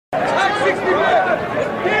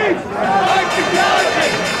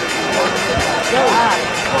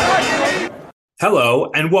Hello,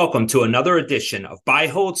 and welcome to another edition of Buy,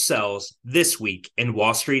 Hold, Sells This Week in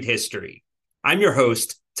Wall Street History. I'm your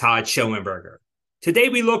host, Todd Schoenberger. Today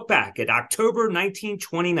we look back at October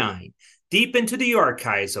 1929. Deep into the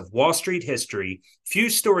archives of Wall Street history, few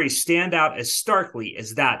stories stand out as starkly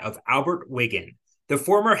as that of Albert Wiggin, the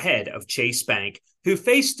former head of Chase Bank, who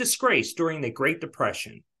faced disgrace during the Great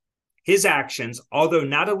Depression. His actions, although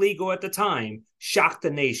not illegal at the time, shocked the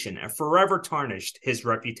nation and forever tarnished his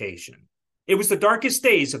reputation. It was the darkest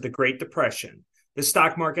days of the Great Depression. The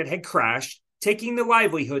stock market had crashed, taking the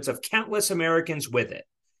livelihoods of countless Americans with it.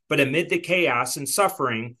 But amid the chaos and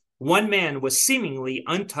suffering, one man was seemingly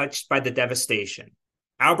untouched by the devastation.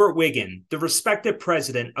 Albert Wiggin, the respected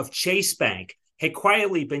president of Chase Bank, had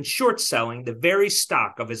quietly been short-selling the very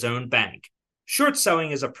stock of his own bank.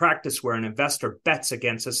 Short-selling is a practice where an investor bets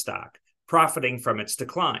against a stock, profiting from its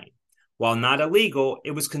decline. While not illegal,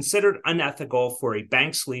 it was considered unethical for a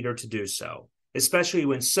bank's leader to do so, especially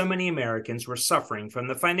when so many Americans were suffering from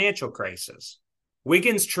the financial crisis.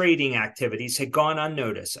 Wiggin's trading activities had gone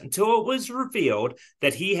unnoticed until it was revealed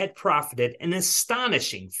that he had profited an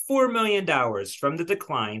astonishing $4 million from the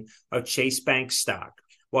decline of Chase Bank stock,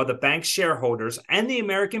 while the bank's shareholders and the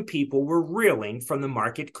American people were reeling from the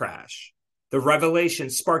market crash. The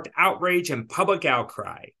revelation sparked outrage and public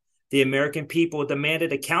outcry. The American people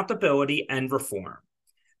demanded accountability and reform.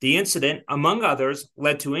 The incident, among others,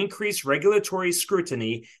 led to increased regulatory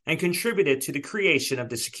scrutiny and contributed to the creation of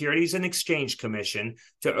the Securities and Exchange Commission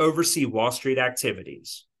to oversee Wall Street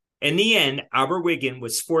activities. In the end, Albert Wiggin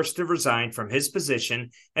was forced to resign from his position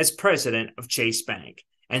as president of Chase Bank,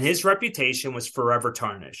 and his reputation was forever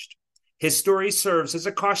tarnished. His story serves as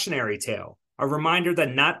a cautionary tale, a reminder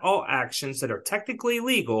that not all actions that are technically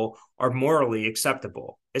legal are morally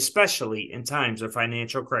acceptable, especially in times of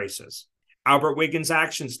financial crisis. Albert Wiggin's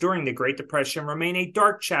actions during the Great Depression remain a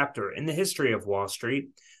dark chapter in the history of Wall Street,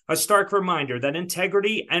 a stark reminder that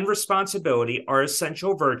integrity and responsibility are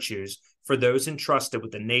essential virtues for those entrusted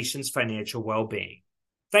with the nation's financial well-being.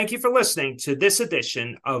 Thank you for listening to this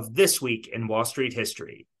edition of This Week in Wall Street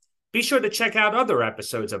History. Be sure to check out other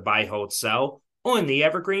episodes of Buy, Hold, Sell on the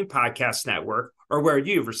Evergreen Podcast Network or where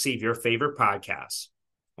you receive your favorite podcasts.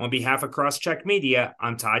 On behalf of Crosscheck Media,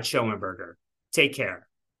 I'm Todd Schoenberger. Take care.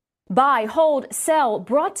 Buy, Hold, Sell,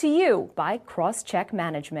 brought to you by Crosscheck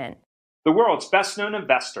Management. The world's best-known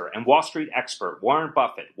investor and Wall Street expert Warren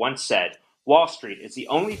Buffett once said, "Wall Street is the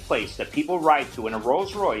only place that people ride to in a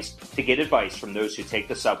Rolls-Royce to get advice from those who take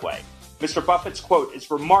the subway." Mr. Buffett's quote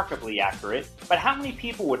is remarkably accurate, but how many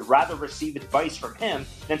people would rather receive advice from him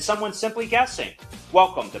than someone simply guessing?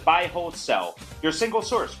 Welcome to Buy, Hold, Sell, your single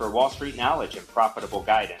source for Wall Street knowledge and profitable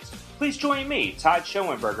guidance. Please join me, Todd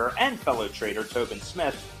Schoenberger, and fellow trader Tobin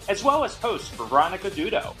Smith, as well as host Veronica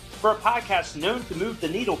Dudo, for a podcast known to move the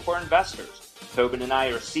needle for investors. Tobin and I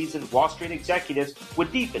are seasoned Wall Street executives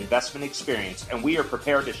with deep investment experience, and we are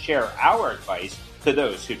prepared to share our advice to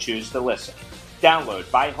those who choose to listen. Download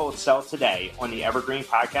Buy, Hold, Sell today on the Evergreen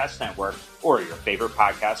Podcast Network or your favorite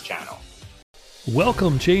podcast channel.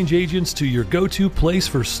 Welcome, change agents, to your go-to place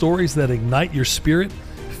for stories that ignite your spirit,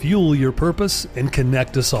 fuel your purpose, and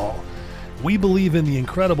connect us all. We believe in the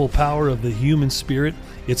incredible power of the human spirit,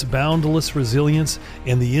 its boundless resilience,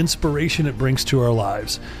 and the inspiration it brings to our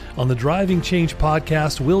lives. On the Driving Change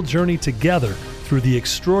podcast, we'll journey together through the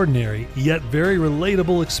extraordinary yet very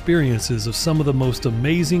relatable experiences of some of the most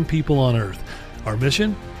amazing people on earth. Our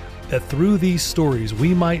mission? That through these stories,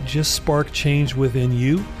 we might just spark change within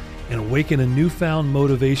you and awaken a newfound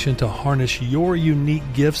motivation to harness your unique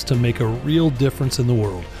gifts to make a real difference in the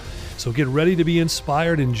world. So get ready to be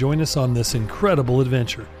inspired and join us on this incredible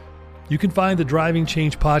adventure. You can find the Driving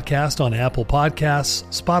Change podcast on Apple Podcasts,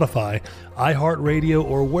 Spotify, iHeartRadio,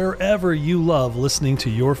 or wherever you love listening to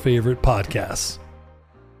your favorite podcasts.